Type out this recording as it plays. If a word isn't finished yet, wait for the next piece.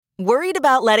Worried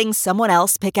about letting someone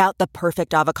else pick out the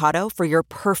perfect avocado for your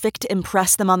perfect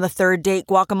impress them on the third date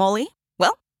guacamole?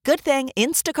 Well, good thing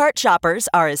Instacart shoppers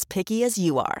are as picky as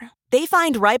you are. They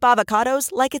find ripe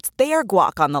avocados like it's their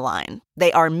guac on the line.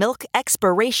 They are milk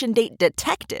expiration date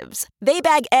detectives. They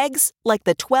bag eggs like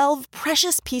the 12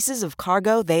 precious pieces of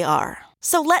cargo they are.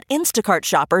 So let Instacart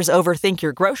shoppers overthink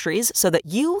your groceries so that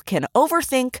you can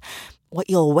overthink what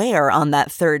you'll wear on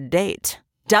that third date.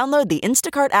 Download the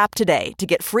Instacart app today to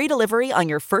get free delivery on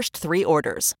your first 3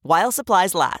 orders, while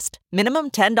supplies last.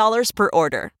 Minimum $10 per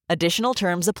order. Additional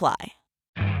terms apply.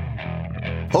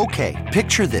 Okay,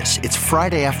 picture this. It's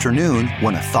Friday afternoon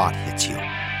when a thought hits you.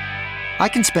 I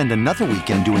can spend another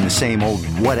weekend doing the same old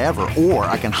whatever, or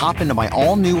I can hop into my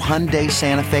all-new Hyundai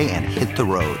Santa Fe and hit the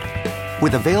road.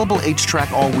 With available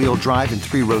H-Track all-wheel drive and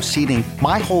 3-row seating,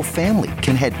 my whole family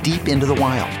can head deep into the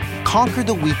wild. Conquer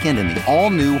the weekend in the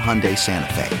all-new Hyundai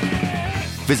Santa Fe.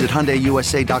 Visit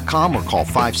HyundaiUSA.com or call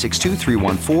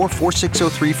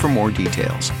 562-314-4603 for more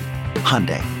details.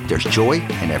 Hyundai, there's joy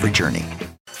in every journey.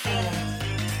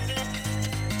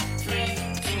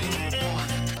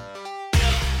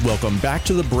 Welcome back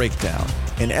to The Breakdown,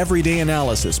 an everyday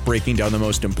analysis breaking down the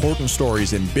most important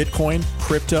stories in Bitcoin,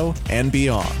 crypto, and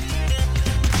beyond.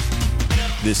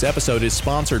 This episode is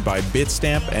sponsored by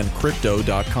Bitstamp and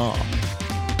Crypto.com.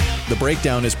 The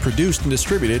Breakdown is produced and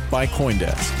distributed by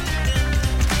CoinDesk.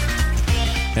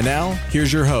 And now,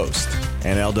 here's your host,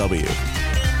 NLW.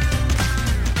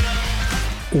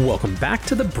 Welcome back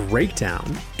to The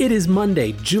Breakdown. It is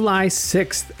Monday, July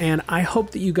 6th, and I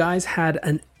hope that you guys had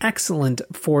an excellent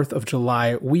 4th of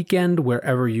July weekend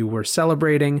wherever you were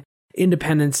celebrating.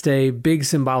 Independence Day, big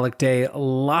symbolic day,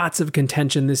 lots of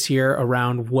contention this year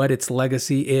around what its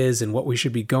legacy is and what we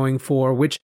should be going for,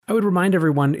 which I would remind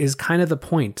everyone is kind of the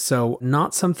point. So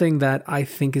not something that I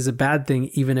think is a bad thing,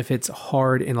 even if it's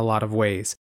hard in a lot of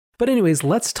ways. But anyways,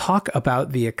 let's talk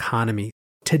about the economy.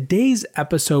 Today's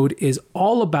episode is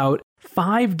all about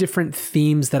 5 different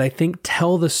themes that I think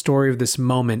tell the story of this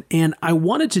moment. And I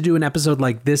wanted to do an episode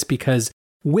like this because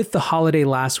with the holiday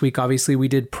last week, obviously we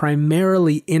did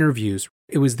primarily interviews.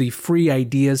 It was the Free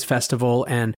Ideas Festival,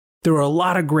 and there were a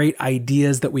lot of great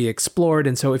ideas that we explored.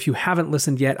 And so if you haven't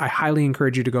listened yet, I highly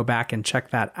encourage you to go back and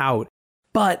check that out.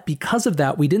 But because of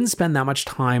that, we didn't spend that much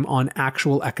time on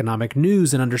actual economic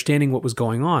news and understanding what was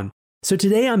going on. So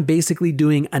today I'm basically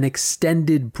doing an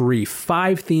extended brief,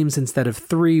 5 themes instead of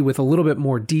 3, with a little bit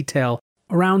more detail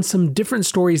around some different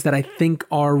stories that I think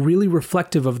are really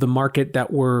reflective of the market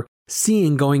that we're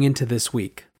seeing going into this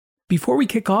week. Before we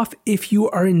kick off, if you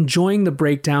are enjoying the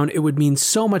breakdown, it would mean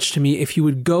so much to me if you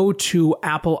would go to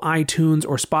Apple iTunes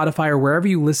or Spotify or wherever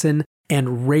you listen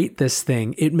and rate this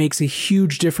thing. It makes a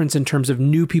huge difference in terms of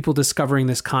new people discovering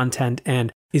this content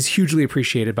and is hugely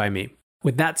appreciated by me.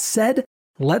 With that said,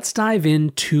 let's dive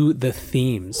into the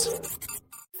themes.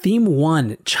 Theme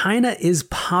 1, China is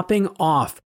popping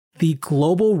off. The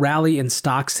global rally in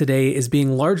stocks today is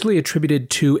being largely attributed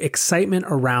to excitement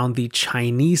around the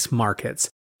Chinese markets.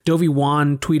 Dovey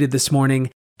Wan tweeted this morning,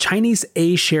 Chinese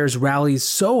A shares rallies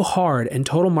so hard and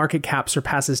total market cap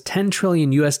surpasses 10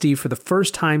 trillion USD for the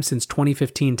first time since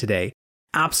 2015 today.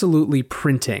 Absolutely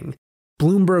printing.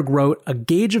 Bloomberg wrote, a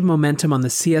gauge of momentum on the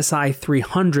CSI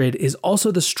 300 is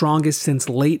also the strongest since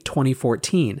late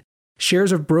 2014.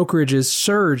 Shares of brokerages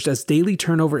surged as daily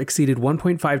turnover exceeded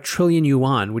 1.5 trillion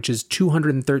yuan, which is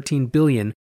 213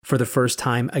 billion, for the first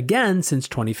time again since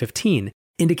 2015,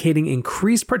 indicating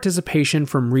increased participation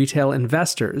from retail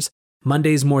investors.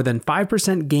 Monday's more than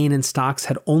 5% gain in stocks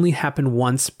had only happened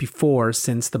once before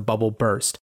since the bubble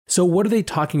burst. So what are they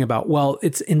talking about? Well,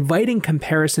 it's inviting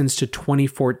comparisons to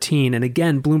 2014. And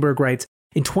again, Bloomberg writes,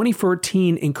 in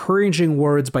 2014, encouraging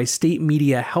words by state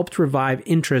media helped revive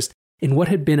interest in what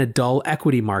had been a dull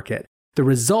equity market. The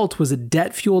result was a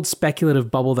debt-fueled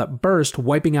speculative bubble that burst,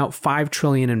 wiping out 5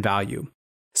 trillion in value.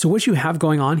 So what you have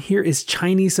going on here is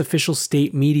Chinese official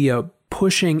state media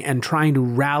pushing and trying to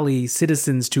rally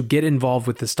citizens to get involved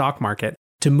with the stock market,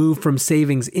 to move from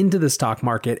savings into the stock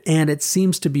market, and it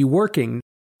seems to be working.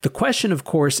 The question, of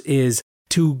course, is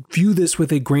to view this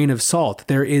with a grain of salt.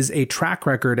 There is a track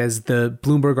record, as the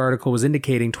Bloomberg article was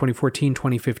indicating, 2014,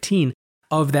 2015,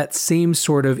 of that same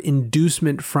sort of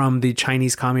inducement from the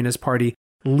Chinese Communist Party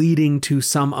leading to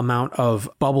some amount of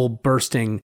bubble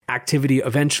bursting activity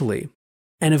eventually.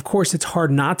 And of course, it's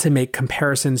hard not to make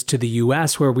comparisons to the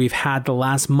US, where we've had the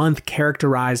last month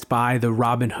characterized by the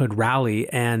Robinhood rally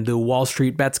and the Wall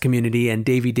Street Bets community and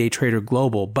Davey Day Trader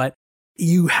Global. But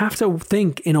you have to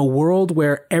think, in a world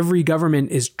where every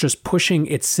government is just pushing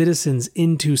its citizens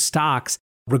into stocks,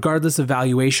 regardless of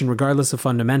valuation, regardless of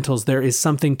fundamentals, there is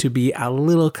something to be a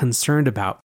little concerned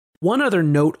about. One other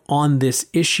note on this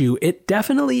issue, it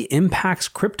definitely impacts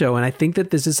crypto, and I think that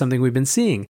this is something we've been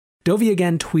seeing. Dovey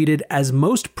again tweeted, as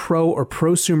most pro or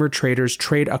prosumer traders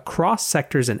trade across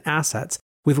sectors and assets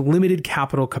with limited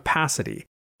capital capacity.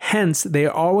 Hence, they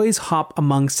always hop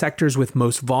among sectors with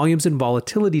most volumes and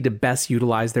volatility to best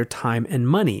utilize their time and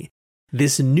money.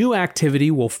 This new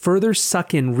activity will further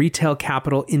suck in retail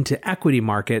capital into equity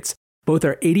markets. Both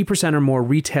are 80% or more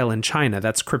retail in China,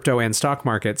 that's crypto and stock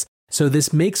markets, so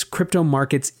this makes crypto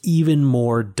markets even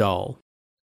more dull.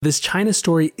 This China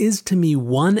story is, to me,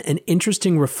 one, an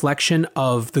interesting reflection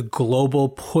of the global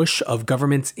push of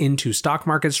governments into stock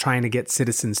markets trying to get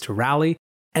citizens to rally,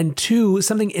 and two,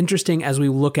 something interesting as we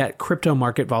look at crypto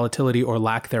market volatility or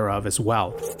lack thereof as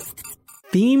well.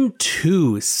 Theme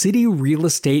 2, city real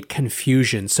estate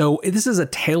confusion. So this is a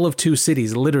tale of two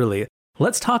cities, literally.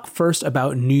 Let's talk first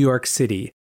about New York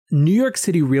City. New York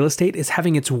City real estate is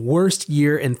having its worst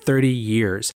year in 30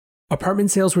 years. Apartment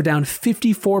sales were down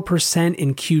 54%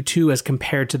 in Q2 as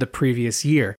compared to the previous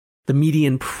year. The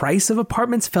median price of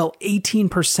apartments fell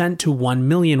 18% to $1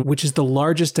 million, which is the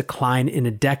largest decline in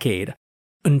a decade.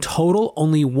 In total,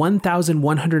 only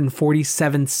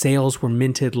 1,147 sales were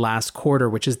minted last quarter,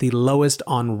 which is the lowest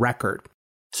on record.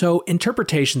 So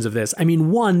interpretations of this,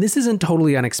 one, this isn't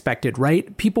totally unexpected,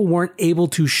 right? People weren't able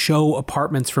to show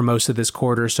apartments for most of this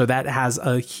quarter, so that has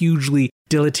a hugely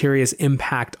deleterious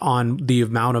impact on the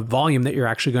amount of volume that you're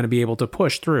actually going to be able to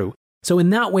push through. So in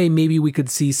that way, maybe we could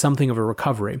see something of a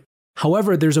recovery.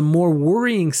 However, there's a more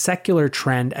worrying secular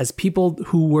trend as people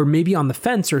who were maybe on the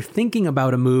fence or thinking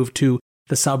about a move to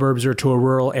the suburbs or to a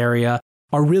rural area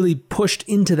are really pushed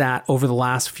into that over the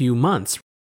last few months.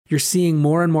 You're seeing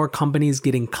more and more companies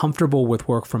getting comfortable with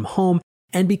work from home,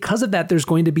 and because of that, there's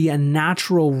going to be a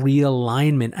natural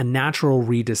realignment, a natural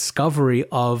rediscovery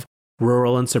of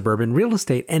rural and suburban real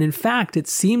estate. And in fact, it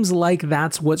seems like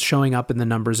that's what's showing up in the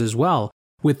numbers as well,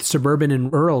 with suburban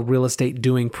and rural real estate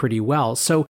doing pretty well.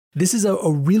 So this is a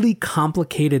really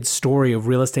complicated story of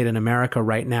real estate in America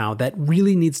right now that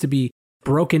really needs to be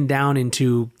broken down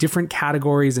into different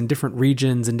categories and different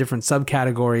regions and different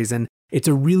subcategories, and it's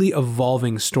a really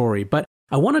evolving story. But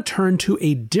I want to turn to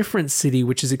a different city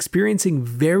which is experiencing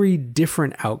very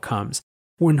different outcomes.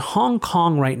 We're in Hong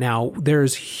Kong right now,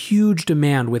 there's huge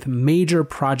demand with major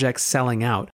projects selling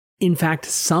out. In fact,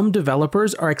 some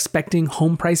developers are expecting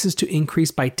home prices to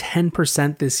increase by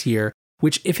 10% this year,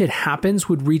 which if it happens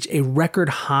would reach a record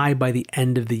high by the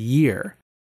end of the year.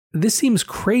 This seems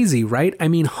crazy, right?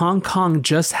 Hong Kong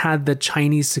just had the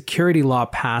Chinese security law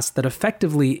passed that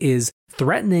effectively is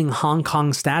threatening Hong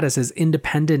Kong's status as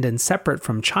independent and separate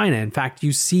from China. In fact,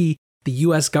 you see the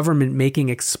US government making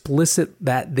explicit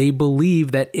that they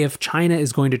believe that if China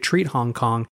is going to treat Hong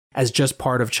Kong as just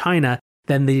part of China,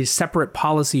 then the separate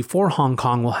policy for Hong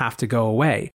Kong will have to go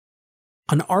away.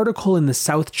 An article in the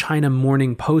South China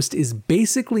Morning Post is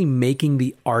basically making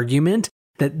the argument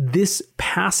that this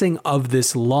passing of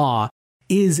this law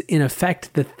is in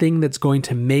effect the thing that's going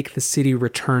to make the city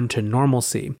return to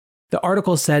normalcy. The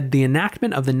article said the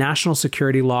enactment of the national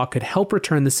security law could help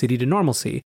return the city to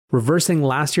normalcy, reversing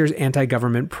last year's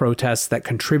anti-government protests that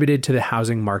contributed to the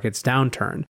housing market's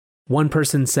downturn. One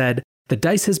person said, "The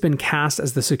dice has been cast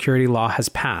as the security law has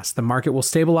passed. The market will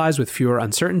stabilize with fewer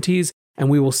uncertainties, and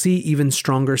we will see even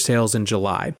stronger sales in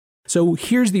July." So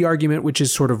here's the argument, which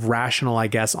is sort of rational, I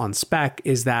guess, on spec,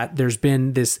 is that there's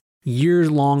been this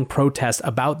years-long protest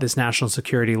about this national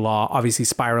security law, obviously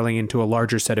spiraling into a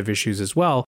larger set of issues as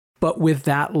well. But with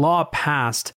that law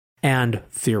passed and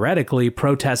theoretically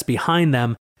protests behind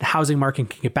them, the housing market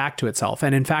can get back to itself.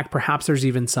 And in fact, perhaps there's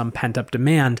even some pent-up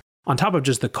demand. On top of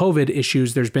just the COVID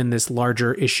issues, there's been this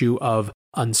larger issue of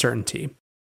uncertainty.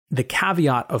 The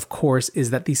caveat, of course, is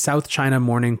that the South China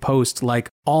Morning Post, like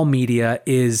all media,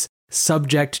 is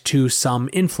subject to some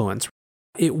influence.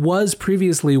 It was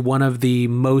previously one of the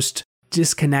most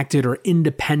disconnected or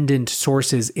independent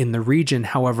sources in the region.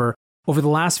 However, over the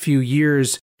last few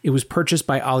years, it was purchased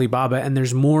by Alibaba, and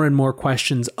there's more and more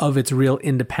questions of its real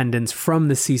independence from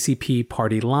the CCP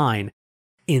party line.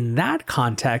 In that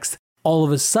context, all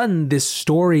of a sudden, this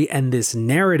story and this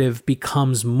narrative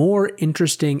becomes more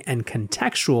interesting and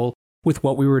contextual with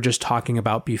what we were just talking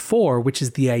about before, which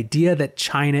is the idea that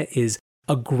China is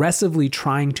aggressively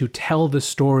trying to tell the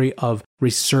story of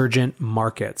resurgent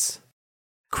markets.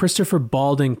 Christopher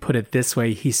Balding put it this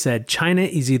way. He said, "China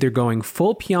is either going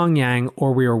full Pyongyang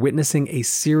or we are witnessing a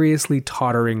seriously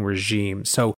tottering regime."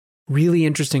 So really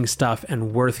interesting stuff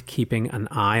and worth keeping an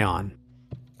eye on.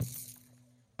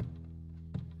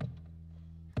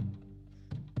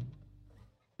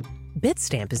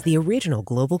 Bitstamp is the original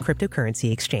global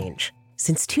cryptocurrency exchange.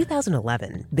 Since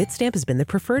 2011, Bitstamp has been the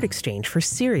preferred exchange for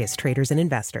serious traders and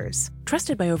investors.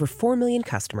 Trusted by over 4 million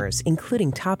customers,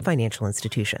 including top financial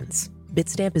institutions.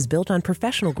 Bitstamp is built on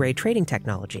professional-grade trading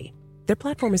technology. Their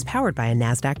platform is powered by a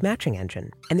NASDAQ matching engine,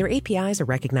 and their APIs are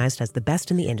recognized as the best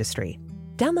in the industry.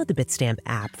 Download the Bitstamp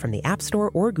app from the App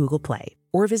Store or Google Play,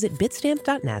 or visit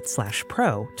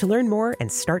bitstamp.net/pro to learn more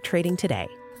and start trading today.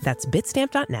 That's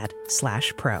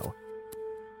bitstamp.net/pro.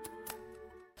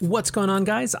 What's going on,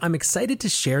 guys? I'm excited to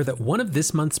share that one of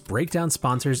this month's breakdown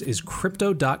sponsors is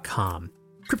Crypto.com.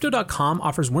 Crypto.com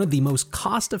offers one of the most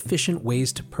cost-efficient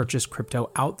ways to purchase crypto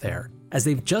out there, as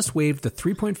they've just waived the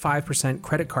 3.5%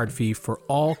 credit card fee for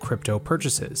all crypto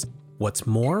purchases. What's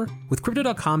more, with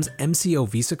Crypto.com's MCO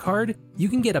Visa card, you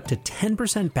can get up to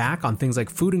 10% back on things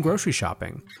like food and grocery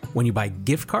shopping. When you buy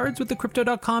gift cards with the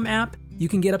Crypto.com app, you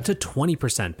can get up to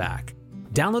 20% back.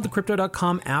 Download the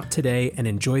Crypto.com app today and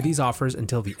enjoy these offers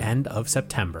until the end of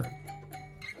September.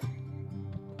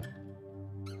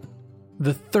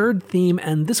 The third theme,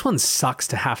 and this one sucks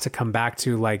to have to come back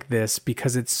to like this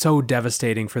because it's so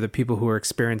devastating for the people who are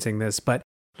experiencing this, but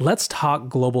let's talk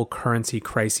global currency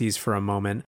crises for a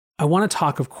moment. I want to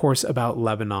talk, of course, about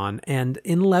Lebanon, and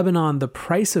in Lebanon, the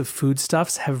price of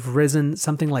foodstuffs have risen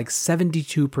something like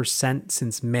 72%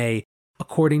 since May,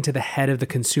 according to the head of the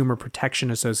Consumer Protection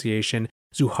Association,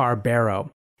 Zuhair Barrow.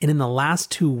 And in the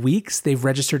last 2 weeks, they've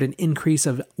registered an increase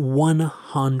of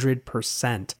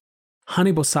 100%.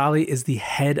 Hani Boussali is the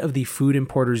head of the Food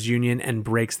Importers Union and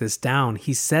breaks this down.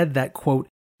 He said that, quote,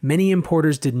 many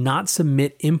importers did not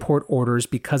submit import orders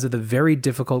because of the very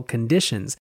difficult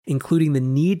conditions, including the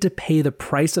need to pay the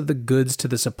price of the goods to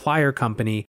the supplier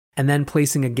company and then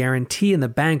placing a guarantee in the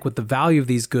bank with the value of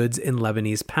these goods in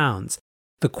Lebanese pounds.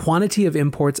 The quantity of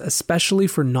imports, especially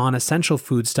for non-essential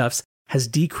foodstuffs, has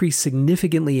decreased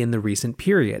significantly in the recent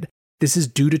period. This is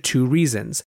due to two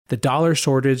reasons: the dollar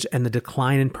shortage and the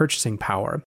decline in purchasing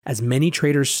power, as many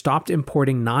traders stopped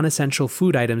importing non-essential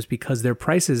food items because their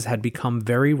prices had become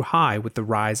very high with the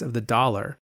rise of the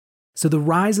dollar. So the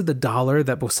rise of the dollar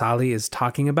that Boussali is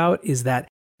talking about is that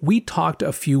we talked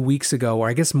a few weeks ago, or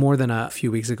I guess more than a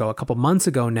few weeks ago, a couple months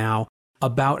ago now,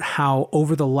 about how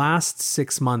over the last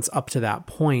 6 months up to that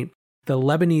point, the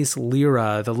Lebanese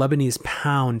lira, the Lebanese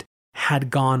pound, had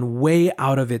gone way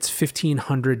out of its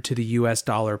 1,500 to the US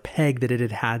dollar peg that it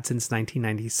had had since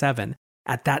 1997.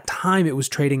 At that time, it was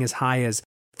trading as high as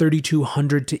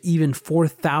 3,200 to even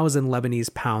 4,000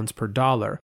 Lebanese pounds per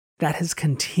dollar. That has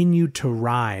continued to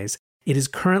rise. It is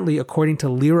currently, according to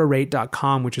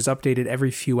lirarate.com, which is updated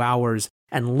every few hours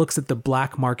and looks at the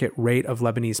black market rate of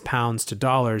Lebanese pounds to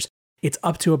dollars, it's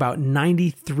up to about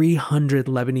 9,300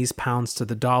 Lebanese pounds to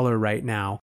the dollar right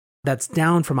now. That's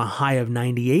down from a high of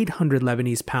 9,800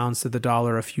 Lebanese pounds to the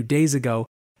dollar a few days ago,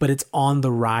 but it's on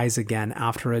the rise again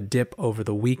after a dip over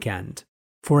the weekend.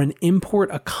 For an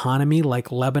import economy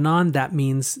like Lebanon, that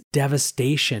means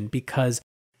devastation because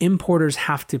importers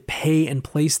have to pay and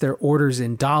place their orders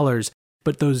in dollars,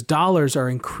 but those dollars are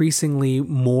increasingly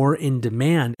more in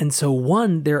demand. And so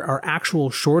one, there are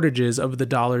actual shortages of the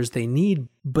dollars they need,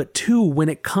 but two, when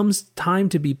it comes time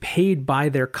to be paid by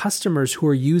their customers who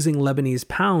are using Lebanese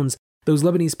pounds, those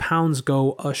Lebanese pounds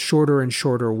go a shorter and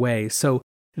shorter way. So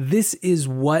this is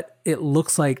what it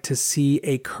looks like to see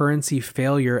a currency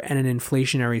failure and an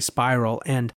inflationary spiral.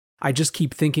 And I just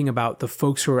keep thinking about the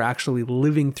folks who are actually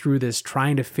living through this,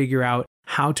 trying to figure out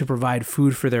how to provide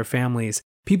food for their families.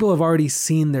 People have already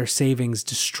seen their savings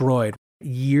destroyed,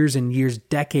 years and years,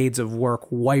 decades of work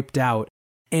wiped out.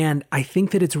 And I think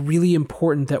that it's really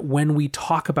important that when we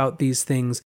talk about these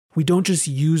things, we don't just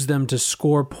use them to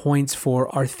score points for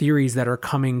our theories that are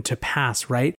coming to pass,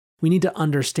 right? We need to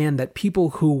understand that people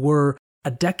who were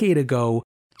a decade ago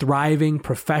thriving,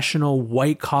 professional,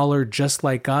 white collar, just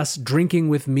like us, drinking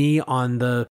with me on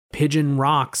the Pigeon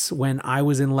Rocks when I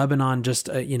was in Lebanon just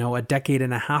a decade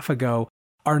and a half ago,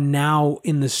 are now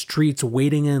in the streets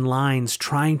waiting in lines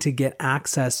trying to get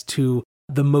access to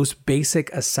the most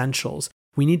basic essentials.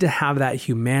 We need to have that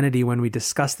humanity when we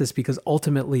discuss this because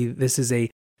ultimately this is a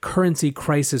currency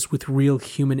crisis with real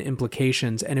human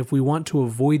implications. And if we want to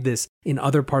avoid this in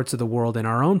other parts of the world, in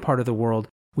our own part of the world,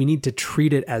 we need to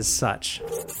treat it as such.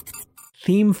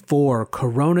 Theme 4,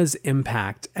 Corona's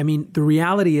impact. I mean, the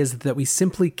reality is that we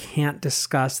simply can't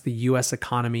discuss the US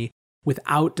economy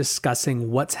without discussing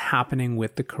what's happening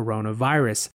with the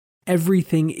coronavirus.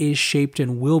 Everything is shaped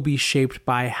and will be shaped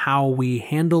by how we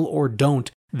handle or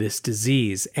don't this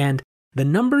disease. And the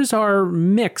numbers are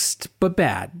mixed but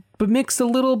bad, but mixed a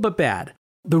little but bad.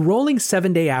 The rolling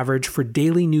 7-day average for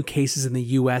daily new cases in the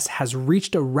US has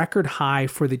reached a record high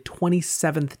for the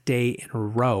 27th day in a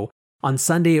row. On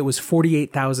Sunday, it was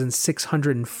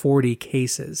 48,640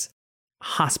 cases.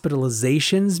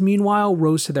 Hospitalizations, meanwhile,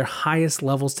 rose to their highest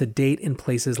levels to date in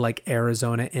places like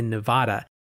Arizona and Nevada.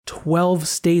 12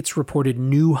 states reported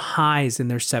new highs in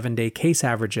their 7-day case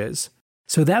averages.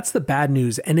 So that's the bad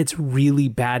news, and it's really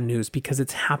bad news because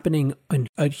it's happening in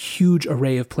a huge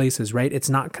array of places, right? It's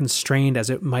not constrained as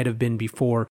it might have been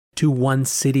before to one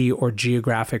city or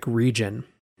geographic region.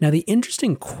 Now, the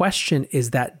interesting question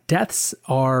is that deaths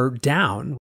are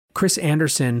down. Chris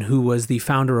Anderson, who was the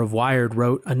founder of Wired,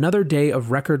 wrote, "Another day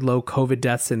of record low COVID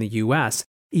deaths in the US.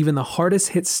 Even the hardest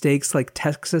hit states like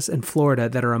Texas and Florida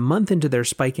that are a month into their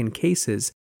spike in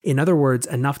cases, in other words,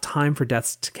 enough time for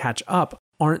deaths to catch up,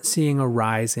 aren't seeing a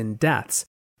rise in deaths."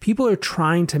 People are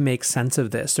trying to make sense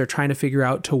of this. They're trying to figure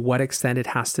out to what extent it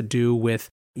has to do with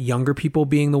younger people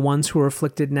being the ones who are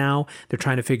afflicted now. They're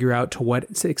trying to figure out to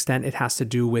what extent it has to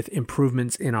do with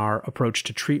improvements in our approach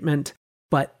to treatment.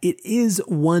 But it is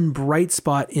one bright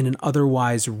spot in an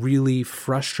otherwise really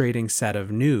frustrating set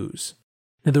of news.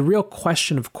 Now, the real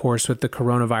question, of course, with the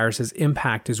coronavirus's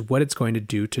impact is what it's going to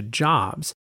do to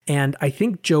jobs. And I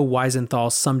think Joe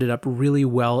Weisenthal summed it up really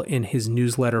well in his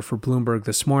newsletter for Bloomberg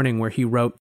this morning, where he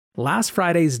wrote, "Last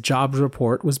Friday's jobs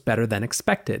report was better than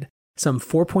expected. Some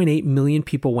 4.8 million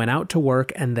people went out to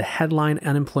work, and the headline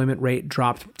unemployment rate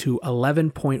dropped to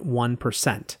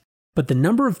 11.1%. But the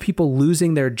number of people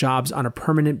losing their jobs on a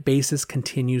permanent basis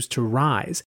continues to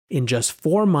rise. In just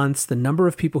 4 months, the number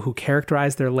of people who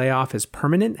characterize their layoff as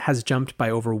permanent has jumped by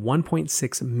over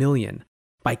 1.6 million.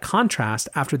 By contrast,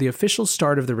 after the official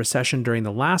start of the recession during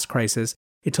the last crisis,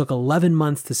 it took 11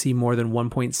 months to see more than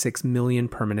 1.6 million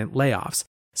permanent layoffs.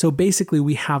 So basically,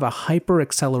 we have a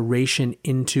hyper-acceleration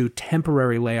into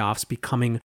temporary layoffs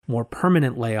becoming more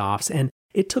permanent layoffs, and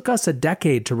it took us a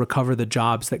decade to recover the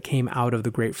jobs that came out of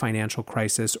the Great Financial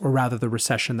Crisis, or rather the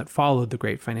recession that followed the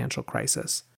Great Financial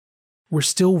Crisis. We're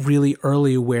still really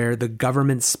early where the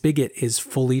government spigot is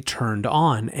fully turned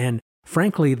on, and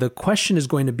frankly, the question is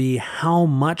going to be how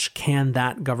much can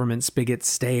that government spigot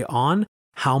stay on?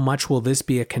 How much will this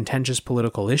be a contentious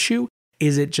political issue?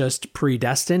 Is it just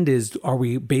predestined? Are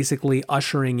we basically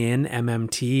ushering in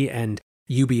MMT and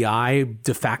UBI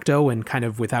de facto and kind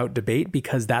of without debate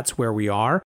because that's where we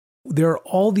are? There are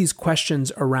all these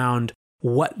questions around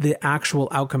what the actual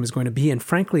outcome is going to be. And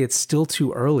frankly, it's still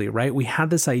too early, right? We had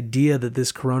this idea that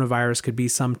this coronavirus could be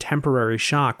some temporary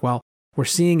shock. Well, we're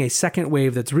seeing a second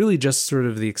wave that's really just sort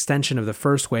of the extension of the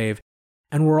first wave.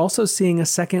 And we're also seeing a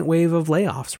second wave of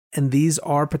layoffs. And these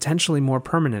are potentially more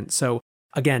permanent. So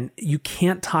again, you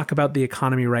can't talk about the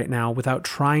economy right now without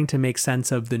trying to make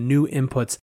sense of the new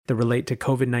inputs that relate to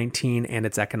COVID-19 and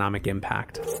its economic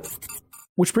impact.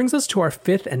 Which brings us to our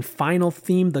fifth and final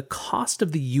theme, the cost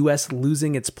of the US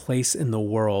losing its place in the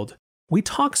world. We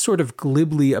talk sort of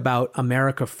glibly about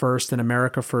America First and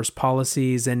America First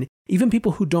policies, and even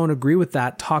people who don't agree with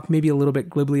that talk maybe a little bit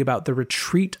glibly about the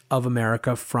retreat of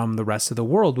America from the rest of the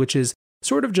world, which is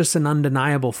sort of just an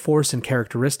undeniable force and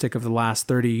characteristic of the last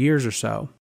 30 years or so.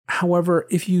 However,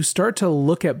 if you start to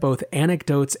look at both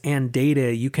anecdotes and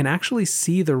data, you can actually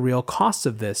see the real costs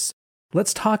of this.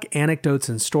 Let's talk anecdotes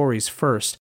and stories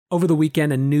first. Over the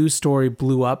weekend, a news story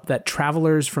blew up that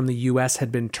travelers from the US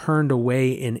had been turned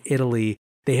away in Italy.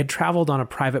 They had traveled on a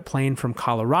private plane from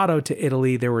Colorado to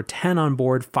Italy. There were 10 on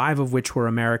board, 5 of which were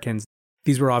Americans.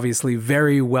 These were obviously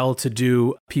very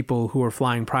well-to-do people who were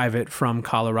flying private from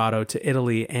Colorado to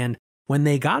Italy. And when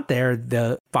they got there,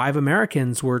 the 5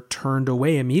 Americans were turned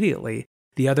away immediately.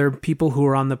 The other people who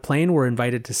were on the plane were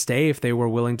invited to stay if they were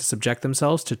willing to subject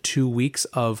themselves to 2 weeks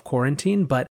of quarantine,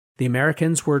 but the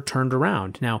Americans were turned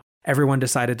around. Now, everyone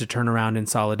decided to turn around in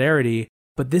solidarity,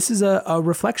 but this is a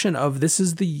reflection of this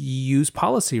is the EU's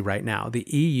policy right now. The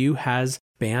EU has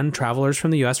banned travelers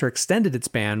from the US, or extended its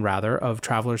ban, rather, of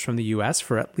travelers from the US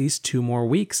for at least 2 more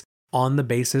weeks on the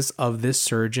basis of this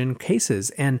surge in cases.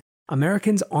 And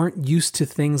Americans aren't used to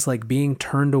things like being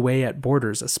turned away at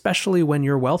borders, especially when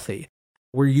you're wealthy.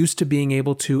 We're used to being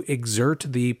able to exert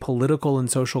the political and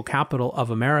social capital of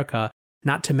America,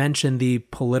 not to mention the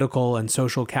political and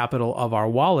social capital of our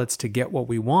wallets to get what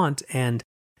we want. And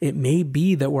it may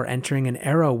be that we're entering an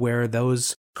era where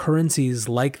those currencies,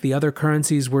 like the other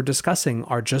currencies we're discussing,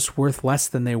 are just worth less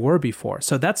than they were before.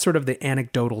 So that's sort of the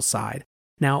anecdotal side.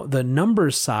 Now, the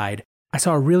numbers side, I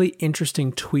saw a really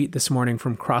interesting tweet this morning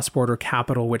from Cross Border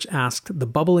Capital, which asked, "The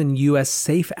bubble in US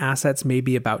safe assets may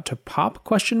be about to pop?"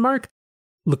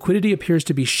 Liquidity appears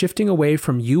to be shifting away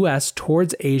from US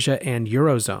towards Asia and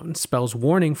Eurozone, spells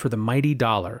warning for the mighty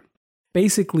dollar.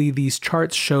 Basically, these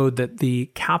charts showed that the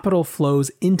capital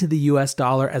flows into the US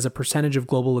dollar as a percentage of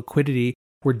global liquidity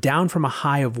were down from a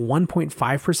high of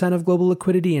 1.5% of global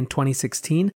liquidity in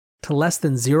 2016 to less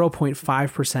than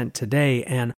 0.5% today.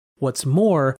 And what's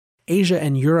more, Asia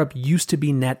and Europe used to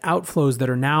be net outflows that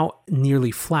are now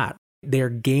nearly flat. They are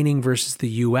gaining versus the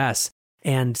US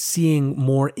and seeing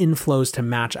more inflows to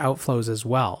match outflows as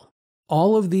well.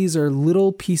 All of these are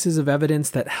little pieces of evidence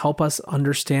that help us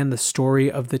understand the story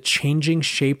of the changing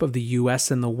shape of the US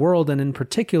and the world, and in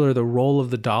particular, the role of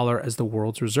the dollar as the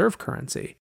world's reserve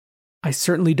currency. I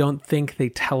certainly don't think they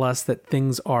tell us that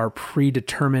things are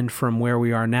predetermined from where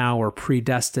we are now or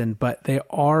predestined, but they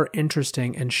are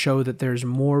interesting and show that there's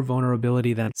more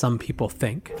vulnerability than some people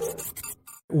think.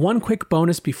 One quick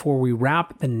bonus before we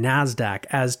wrap: the NASDAQ.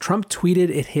 As Trump tweeted,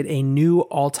 it hit a new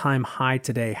all-time high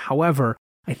today. However,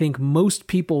 I think most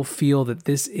people feel that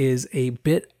this is a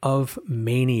bit of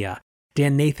mania.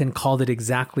 Dan Nathan called it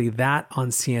exactly that on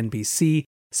CNBC.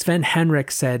 Sven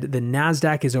Henrik said the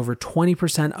NASDAQ is over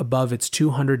 20% above its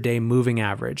 200-day moving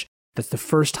average. That's the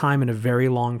first time in a very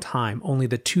long time. Only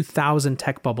the 2000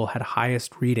 tech bubble had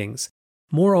highest readings.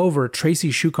 Moreover,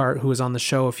 Tracy Schuchart, who was on the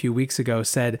show a few weeks ago,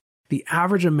 said the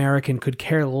average American could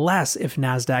care less if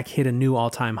NASDAQ hit a new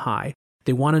all-time high.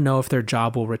 They want to know if their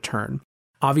job will return.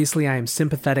 Obviously, I am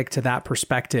sympathetic to that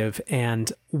perspective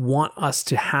and want us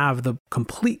to have the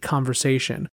complete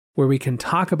conversation where we can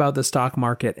talk about the stock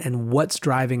market and what's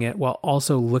driving it while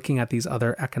also looking at these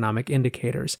other economic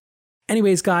indicators.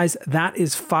 Anyways, guys, that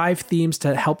is 5 themes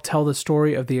to help tell the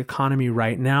story of the economy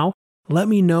right now. Let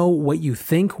me know what you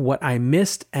think, what I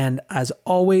missed, and as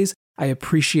always, I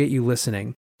appreciate you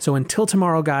listening. So until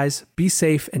tomorrow, guys, be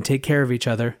safe and take care of each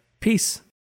other. Peace.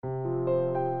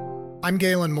 I'm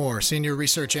Galen Moore, Senior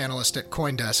Research Analyst at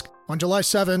CoinDesk. On July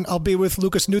 7, I'll be with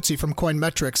Lucas Nuzzi from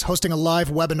Coinmetrics hosting a live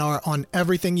webinar on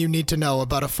everything you need to know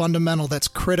about a fundamental that's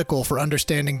critical for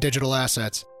understanding digital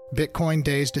assets: Bitcoin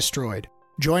days destroyed.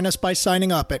 Join us by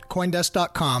signing up at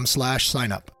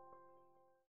coindesk.com/signup.